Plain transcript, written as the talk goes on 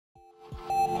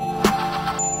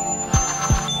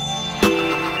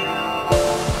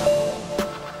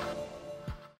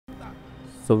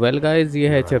So well guys, ये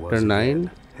है chapter 9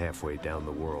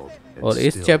 और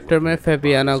इस चैप्टर में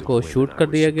फेबियाना को शूट कर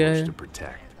दिया गया है।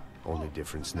 Only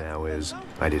difference now is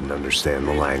I didn't understand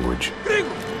the language.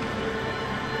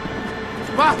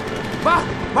 Vai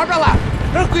pra lá!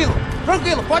 Tranquilo,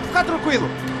 tranquilo, pode ficar tranquilo.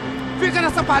 Fica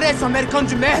nessa parede, seu americano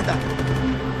de merda!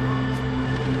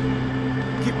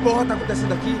 Que porra tá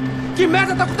acontecendo aqui? Que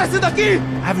merda tá acontecendo aqui?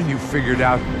 Haven't you figured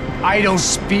out I don't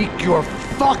speak your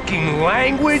fucking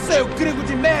language? Seu gringo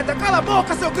de merda! Cala a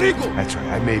boca, seu gringo! That's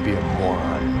right, I may be a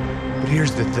moron, but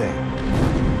here's the thing.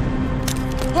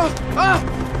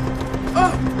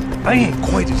 I ain't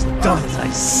quite as dumb as I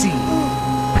seem.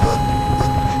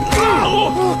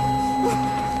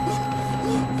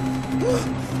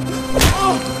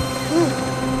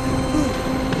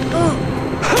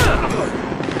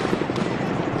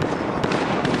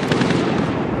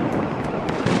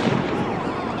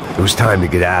 It was time to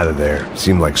get out of there.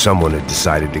 Seemed like someone had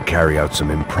decided to carry out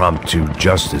some impromptu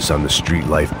justice on the street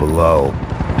life below.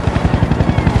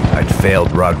 I'd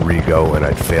failed Rodrigo and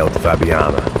I'd failed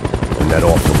Fabiana. And that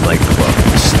awful nightclub,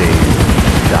 the stadium,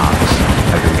 the docks.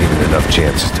 I'd been given enough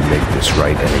chances to make this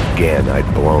right, and again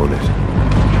I'd blown it.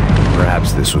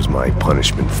 Perhaps this was my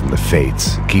punishment from the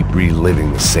fates. Keep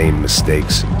reliving the same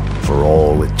mistakes for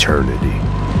all eternity.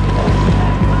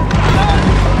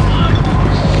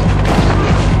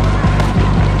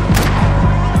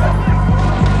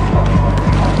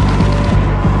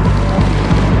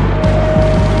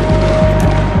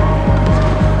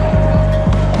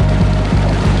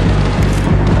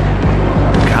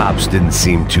 Didn't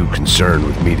seem too concerned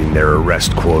with meeting their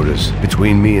arrest quotas.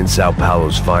 Between me and Sao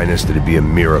Paulo's finest, it'd be a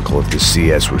miracle if the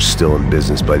CS were still in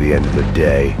business by the end of the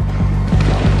day.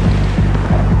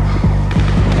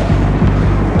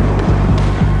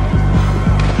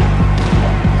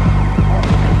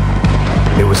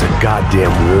 It was a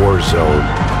goddamn war zone.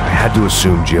 I had to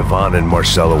assume Giovanna and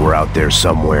Marcelo were out there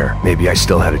somewhere. Maybe I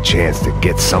still had a chance to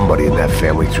get somebody in that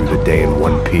family through the day in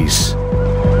one piece.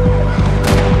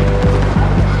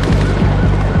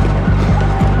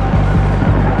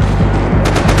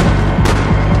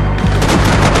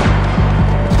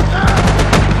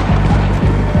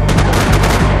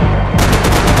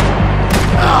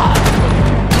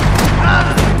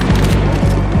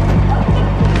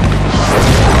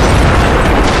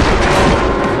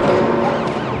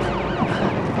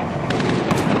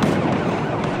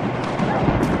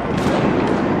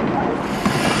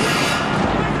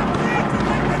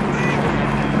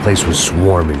 The place was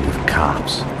swarming with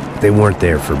cops. They weren't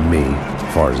there for me,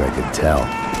 as far as I could tell,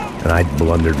 and I'd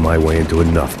blundered my way into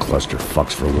enough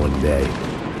clusterfucks for one day.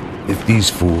 If these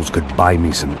fools could buy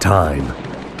me some time,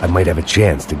 I might have a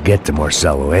chance to get to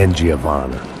Marcelo and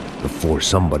Giovanna before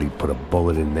somebody put a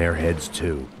bullet in their heads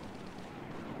too.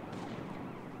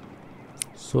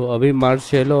 So अभी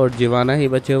Marcelo और जिवाना ही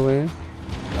बचे हुए हैं।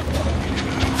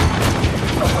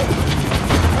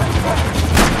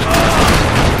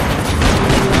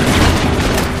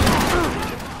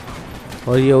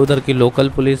 और ये उधर की local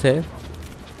police है।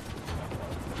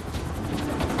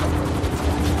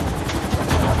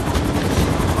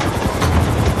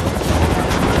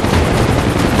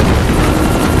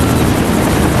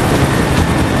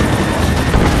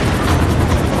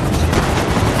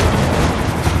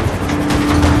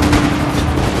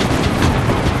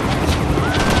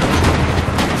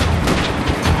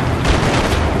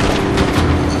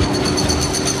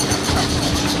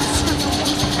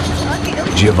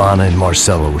 Giovanna and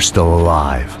Marcelo were still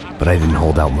alive, but I didn't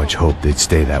hold out much hope they'd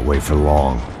stay that way for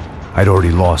long. I'd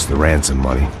already lost the ransom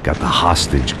money, got the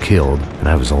hostage killed, and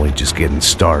I was only just getting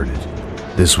started.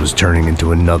 This was turning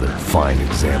into another fine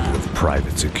example of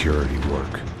private security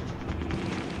work.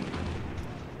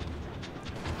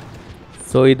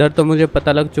 So इधर तो मुझे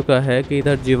पता लग चुका है कि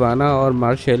इधर जिवाना और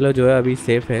मार्सेलो जो है अभी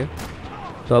सेफ है,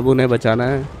 तो अब उन्हें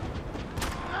बचाना है।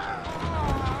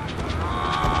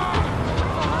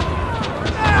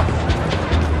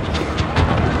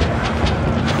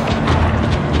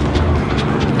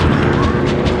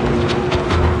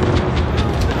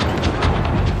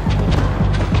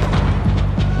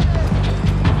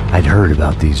 I'd heard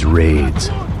about these raids.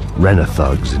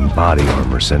 Rent-a-thugs in body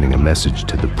armor sending a message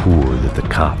to the poor that the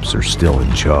cops are still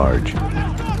in charge.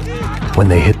 When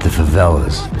they hit the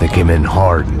favelas, they came in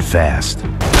hard and fast.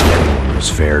 Anyone was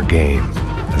fair game,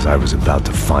 as I was about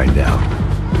to find out.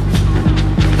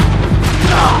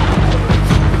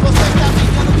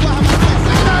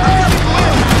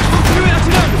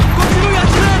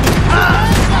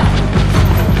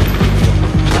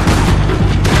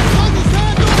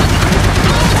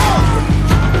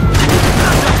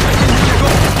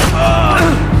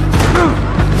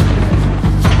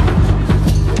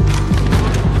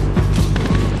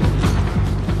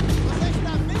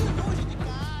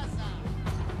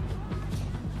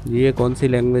 ये कौन सी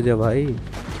language है भाई?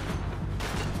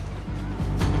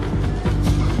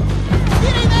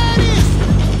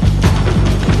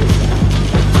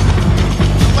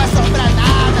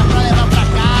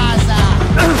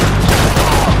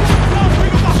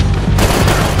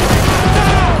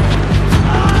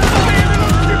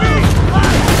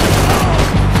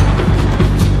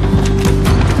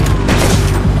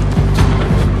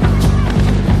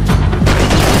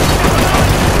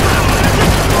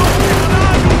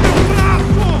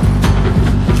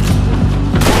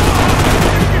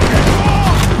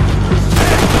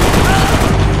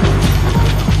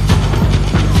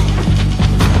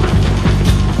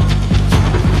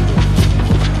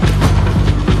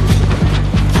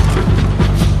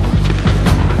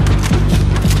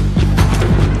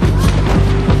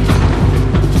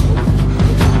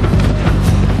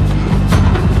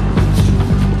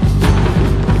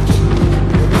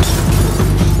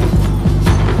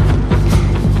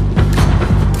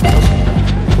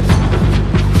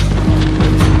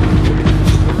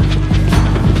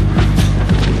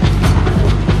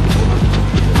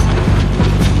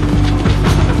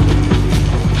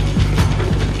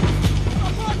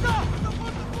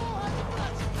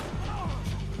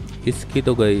 इसकी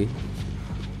तो गई,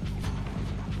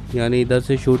 यानी इधर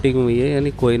से शूटिंग हुई है,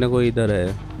 यानी कोई ना कोई इधर है।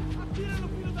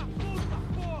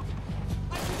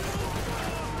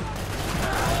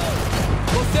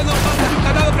 Você não passa de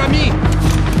cadáver pra mim!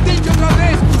 Tente outra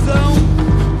vez, cuzão!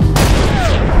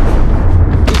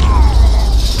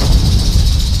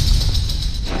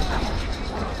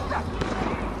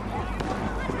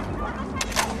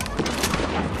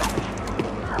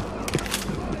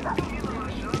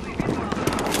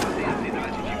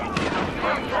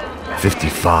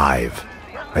 55.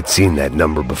 I'd seen that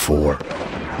number before.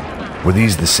 Were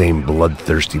these the same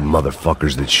bloodthirsty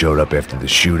motherfuckers that showed up after the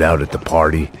shootout at the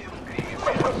party?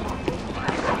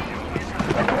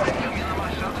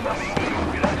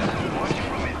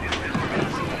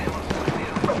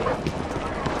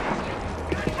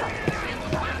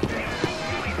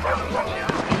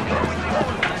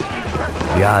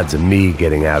 The odds of me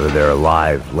getting out of there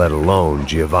alive, let alone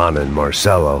Giovanna and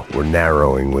Marcelo, were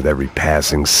narrowing with every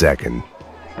passing second.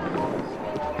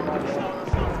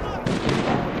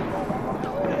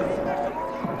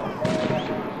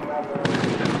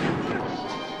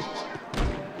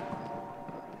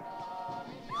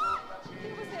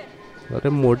 अरे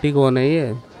मोटी कौन है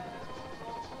ये?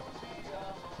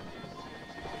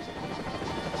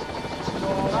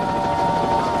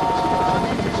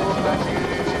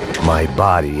 My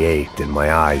body ached and my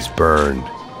eyes burned.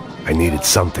 I needed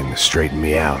something to straighten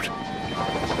me out.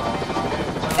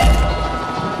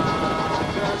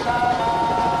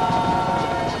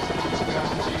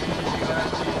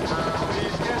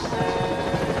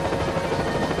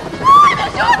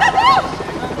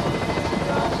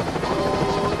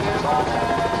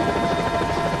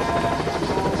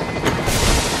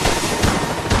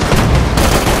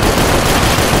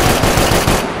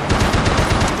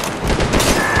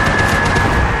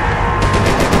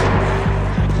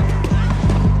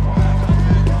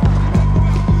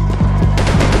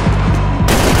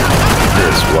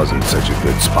 Wasn't such a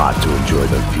good spot to enjoy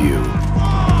the view.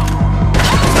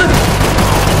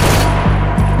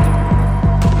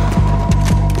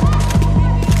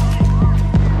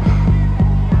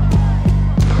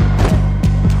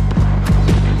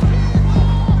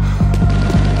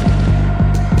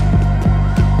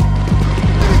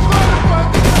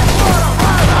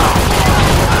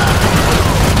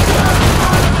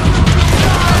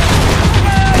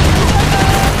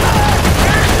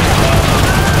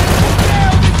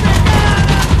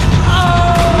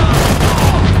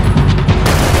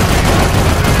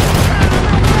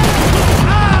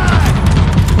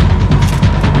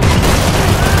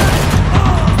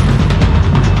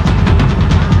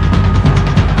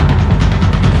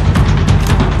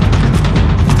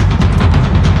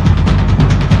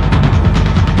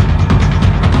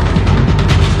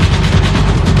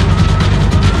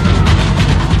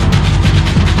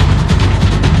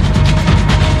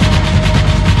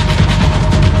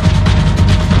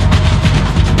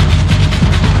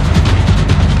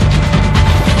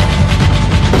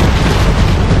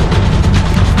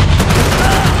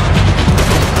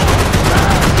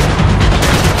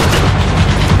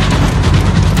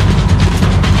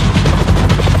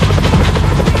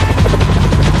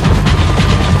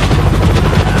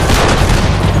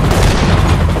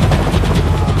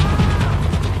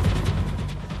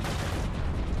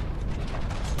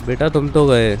 बेटा तुम तो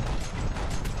गए।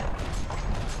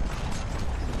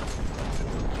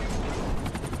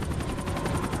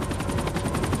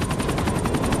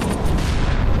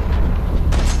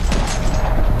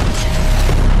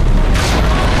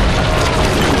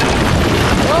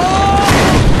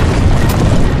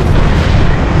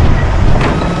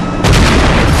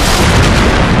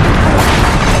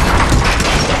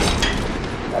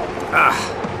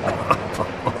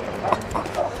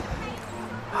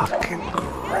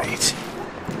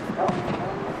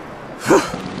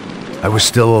 I was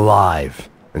still alive,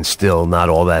 and still not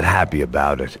all that happy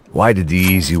about it. Why did the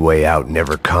easy way out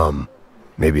never come?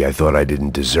 Maybe I thought I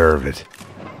didn't deserve it.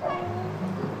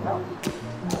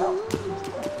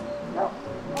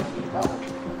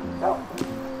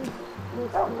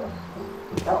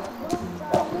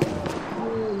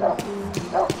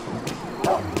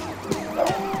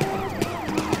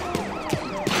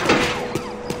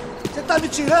 Tá me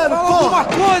tirando, Fala porra! alguma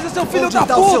coisa, seu filho Onde da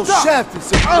tá puta! o seu chefe,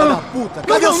 seu filho da puta?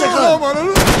 Cadê o Serrano? Não,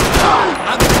 mano!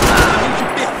 Absolutamente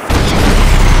perfeito!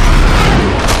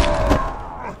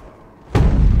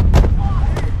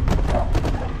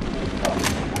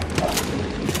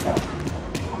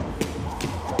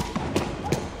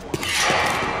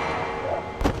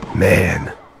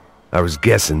 Man, I was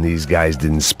guessing these guys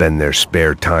didn't spend their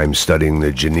spare time studying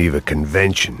the Geneva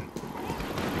Convention.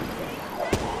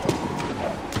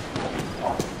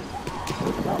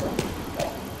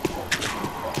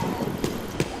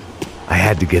 I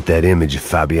had to get that image of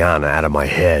Fabiana out of my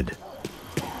head.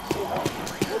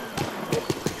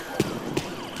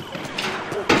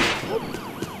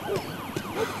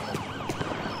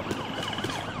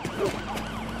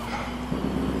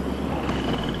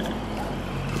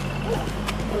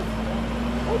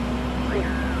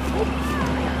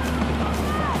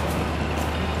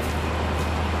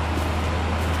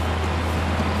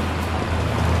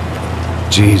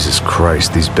 Jesus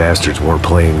Christ, these bastards weren't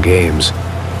playing games.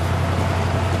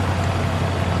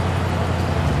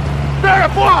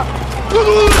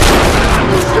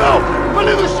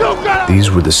 These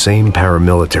were the same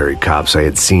paramilitary cops I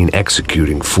had seen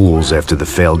executing fools after the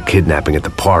failed kidnapping at the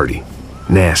party.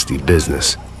 Nasty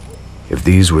business. If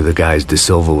these were the guys De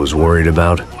Silva was worried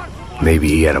about, maybe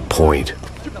he had a point.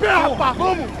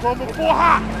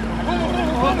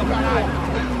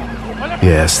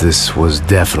 Yes, this was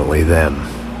definitely them.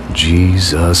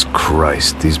 Jesus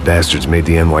Christ, these bastards made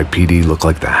the NYPD look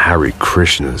like the Hare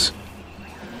Krishnas.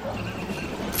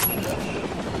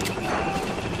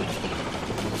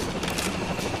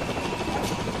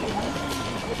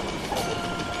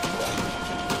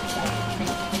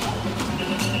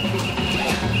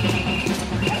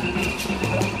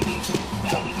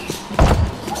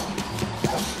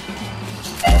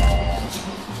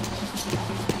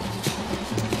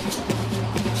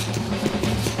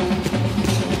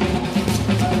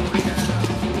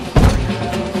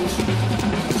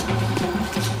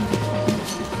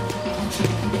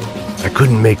 I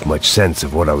couldn't make much sense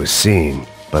of what I was seeing,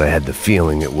 but I had the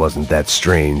feeling it wasn't that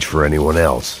strange for anyone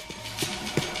else.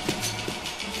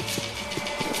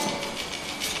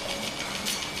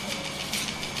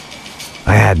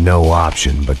 I had no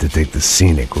option but to take the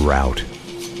scenic route.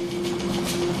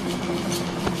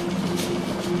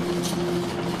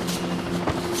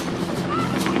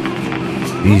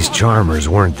 These charmers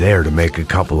weren't there to make a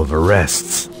couple of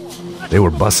arrests. They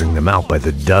were bussing them out by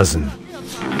the dozen.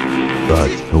 But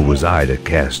who was I to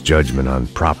cast judgment on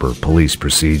proper police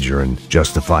procedure and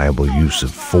justifiable use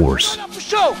of force?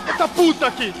 Puxou! Essa puta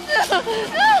aqui!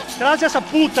 Traz essa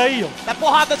puta aí, ó. Dá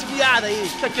porrada esse viado aí.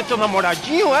 Isso aqui é teu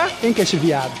namoradinho, é? Quem que é esse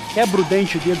viado? Quebra o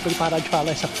dente dele pra ele parar de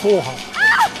falar essa porra.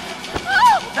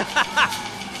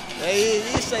 É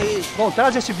isso aí. Bom,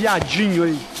 traz esse viadinho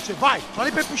aí. Você vai,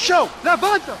 falei pra ir pro chão.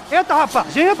 Levanta! Entra,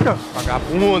 rapaz, entra!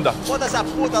 Vagabunda. Foda essa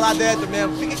puta lá dentro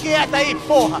mesmo. Fica quieta aí,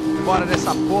 porra. Bora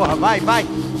nessa porra, vai, vai.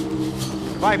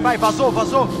 Vai, vazou.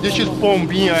 Deixa os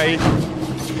pombinhos aí.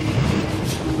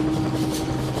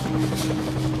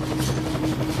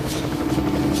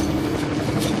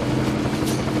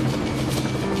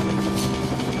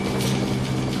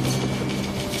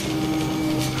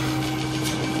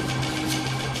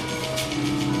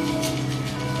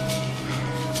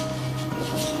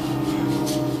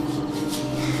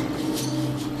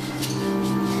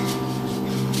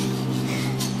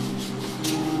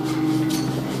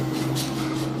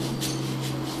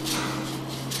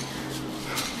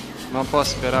 Não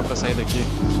posso esperar pra sair daqui.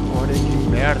 Olha que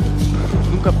merda.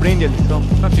 Nunca aprende a lição.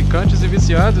 Traficantes e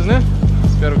viciados, né?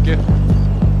 Espera o quê?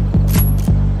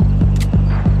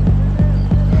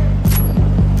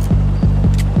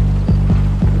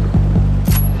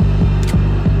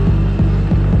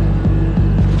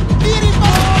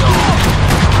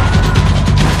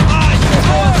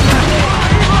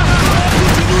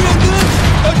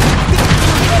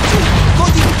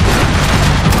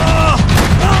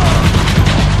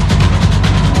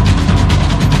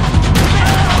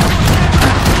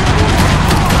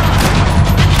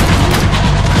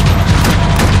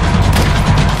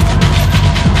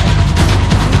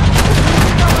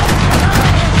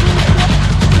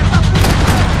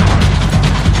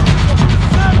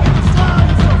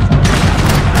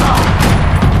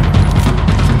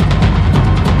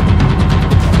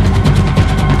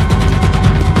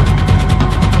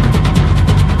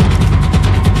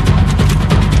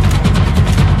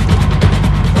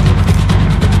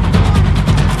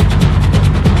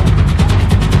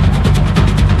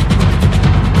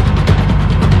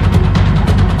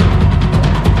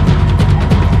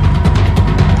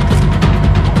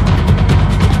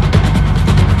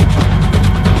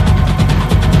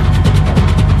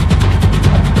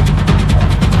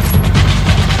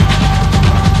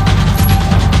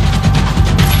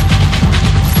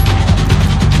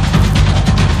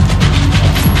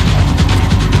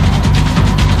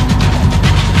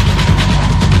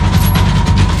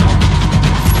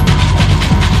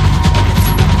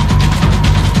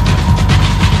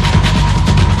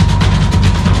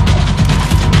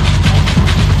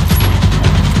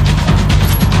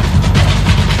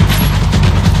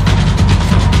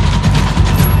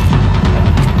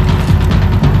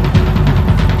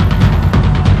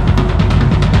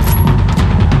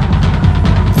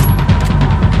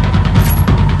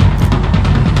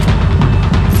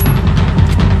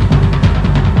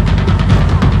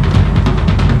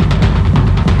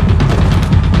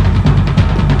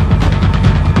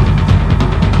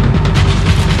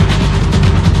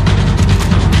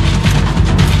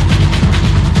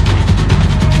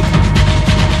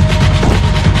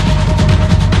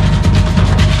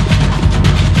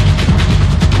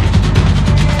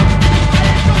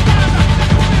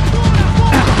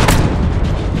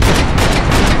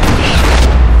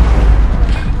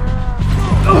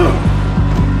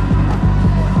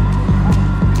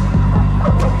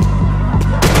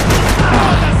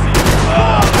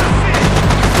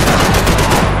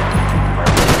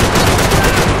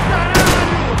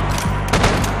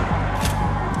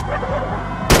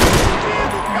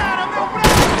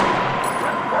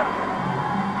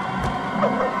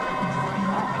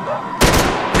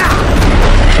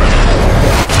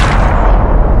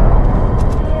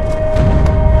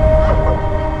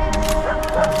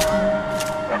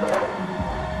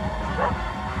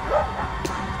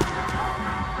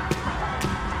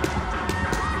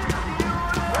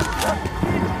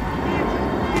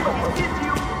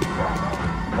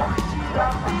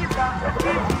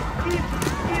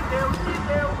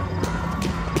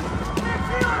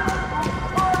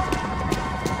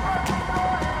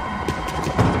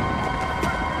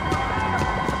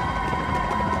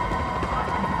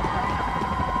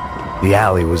 The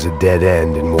alley was a dead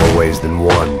end in more ways than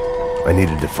one. I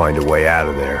needed to find a way out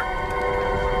of there.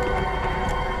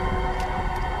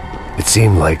 It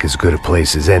seemed like as good a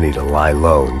place as any to lie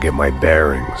low and get my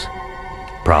bearings.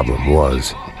 Problem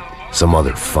was, some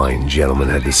other fine gentleman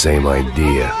had the same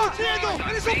idea.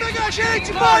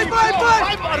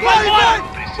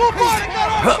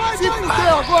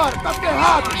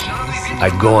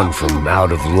 I'd gone from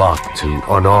out of luck to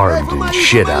unarmed and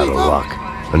shit out of luck.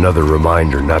 Another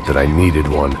reminder, not that I needed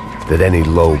one, that any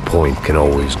low point can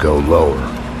always go lower,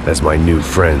 as my new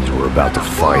friends were about to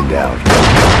find out.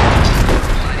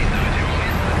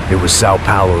 It was Sao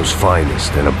Paulo's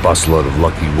finest and a busload of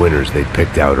lucky winners they'd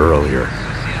picked out earlier.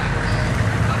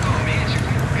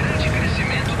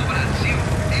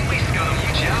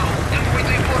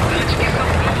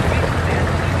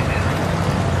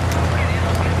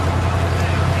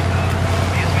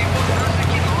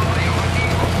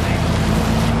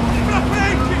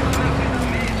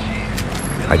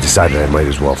 I decided I might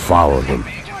as well follow them.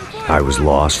 I was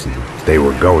lost and they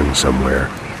were going somewhere,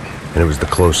 and it was the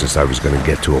closest I was going to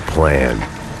get to a plan.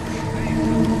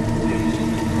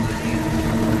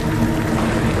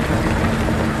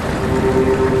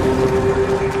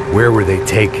 Where were they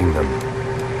taking them?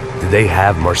 Did they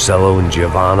have Marcelo and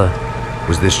Giovanna?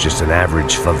 Was this just an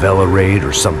average favela raid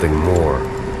or something more?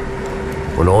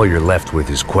 When all you're left with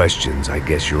is questions, I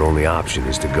guess your only option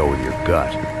is to go with your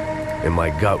gut. And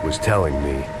my gut was telling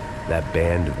me that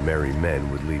band of merry men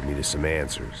would lead me to some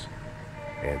answers.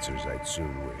 Answers I'd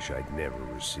soon wish I'd never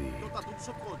received.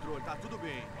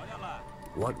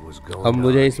 What was going on? अब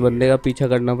मुझे इस बंदे का पीछा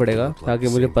करना पड़ेगा ताकि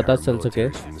मुझे पता चल सके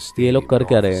कि ये लोग कर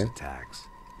क्या रहे हैं.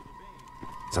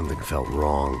 Something felt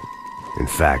wrong. In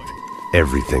fact,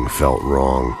 everything felt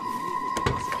wrong.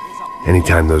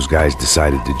 Anytime those guys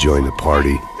decided to join the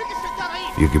party,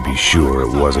 you could be sure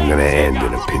it wasn't going to end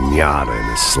in a piñata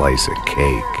and a slice of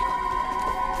cake.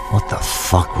 What the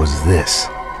fuck was this?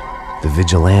 The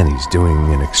vigilantes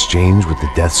doing an exchange with the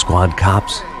death squad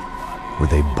cops? Were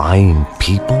they buying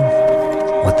people?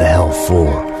 What the hell for?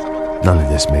 None of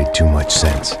this made too much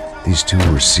sense. These two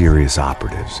were serious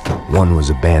operatives. One was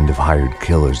a band of hired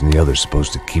killers and the other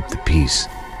supposed to keep the peace.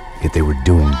 Yet they were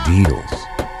doing deals.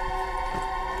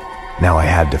 Now I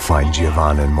had to find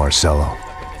Giovanna and Marcelo.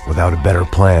 Without a better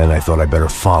plan, I thought I better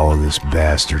follow this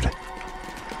bastard.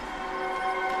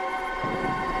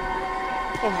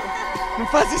 Não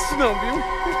faz isso não, viu?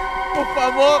 Por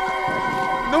favor,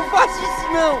 não faça isso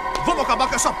não. Vamos acabar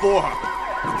com essa porra.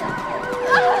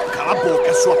 Cala a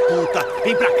boca, sua puta.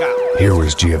 Vem pra cá. Here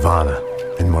was Giovanna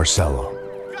and Marcelo.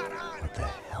 What the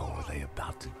hell were they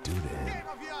about to do to him?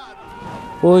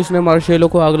 वो इसने मार्शेलो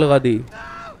को आग लगा दी.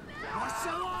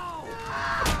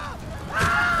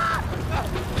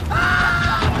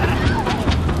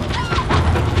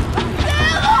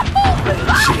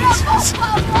 Jesus.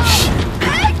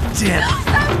 Damn.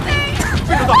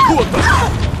 Filho da puta.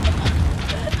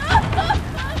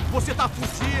 Você tá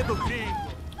fugido, gringo.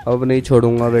 अब नहीं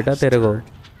छोड़ूंगा बेटा तेरे को.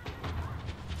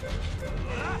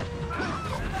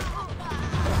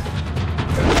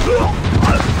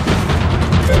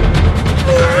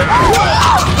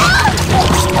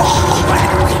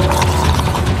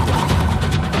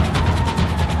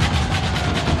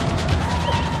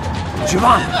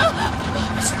 Giovanna!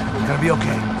 It's gonna be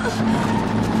okay.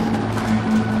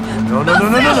 No, no, no,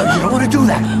 no, no, no. You don't want to do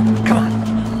that. Come on.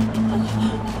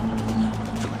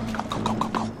 Go, go, go,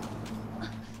 go.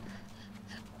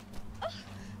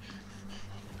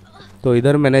 तो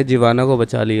इधर मैंने जीवाना को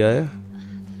बचा लिया है.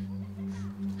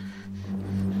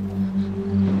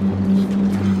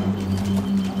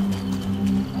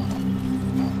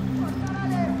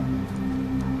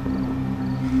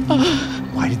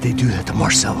 Why did they do that to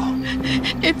Marcelo?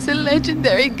 It's a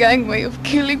legendary gang way of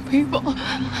killing people.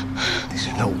 These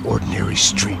are no ordinary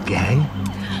street gang.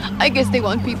 I guess they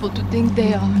want people to think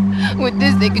they are. With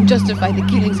this, they can justify the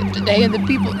killings of today and the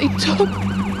people they took.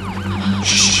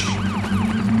 Shh.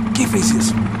 Quem fez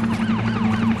isso?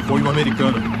 Foi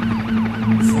americano.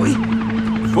 Foi?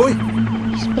 Foi?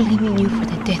 He's blaming you for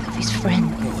the death of his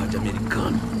friend. Porra de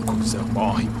americano. Você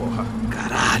morre, porra.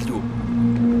 Caralho.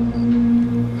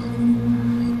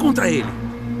 Contra ele.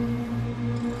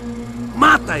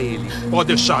 Mata ele. Pode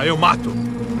deixar, eu mato.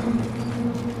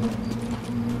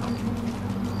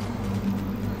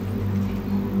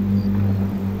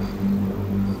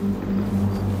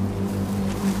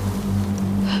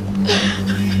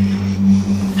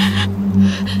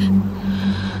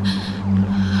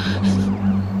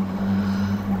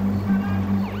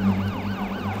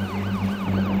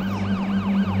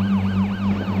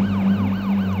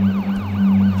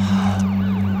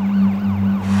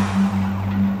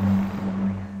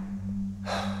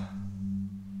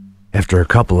 After a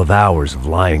couple of hours of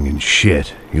lying in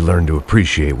shit, you learn to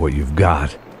appreciate what you've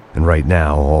got. And right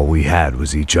now, all we had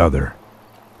was each other.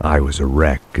 I was a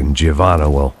wreck, and Giovanna,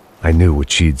 well, I knew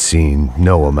what she'd seen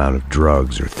no amount of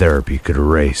drugs or therapy could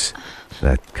erase.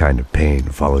 That kind of pain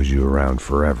follows you around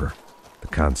forever. The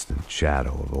constant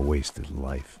shadow of a wasted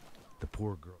life. The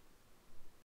poor girl...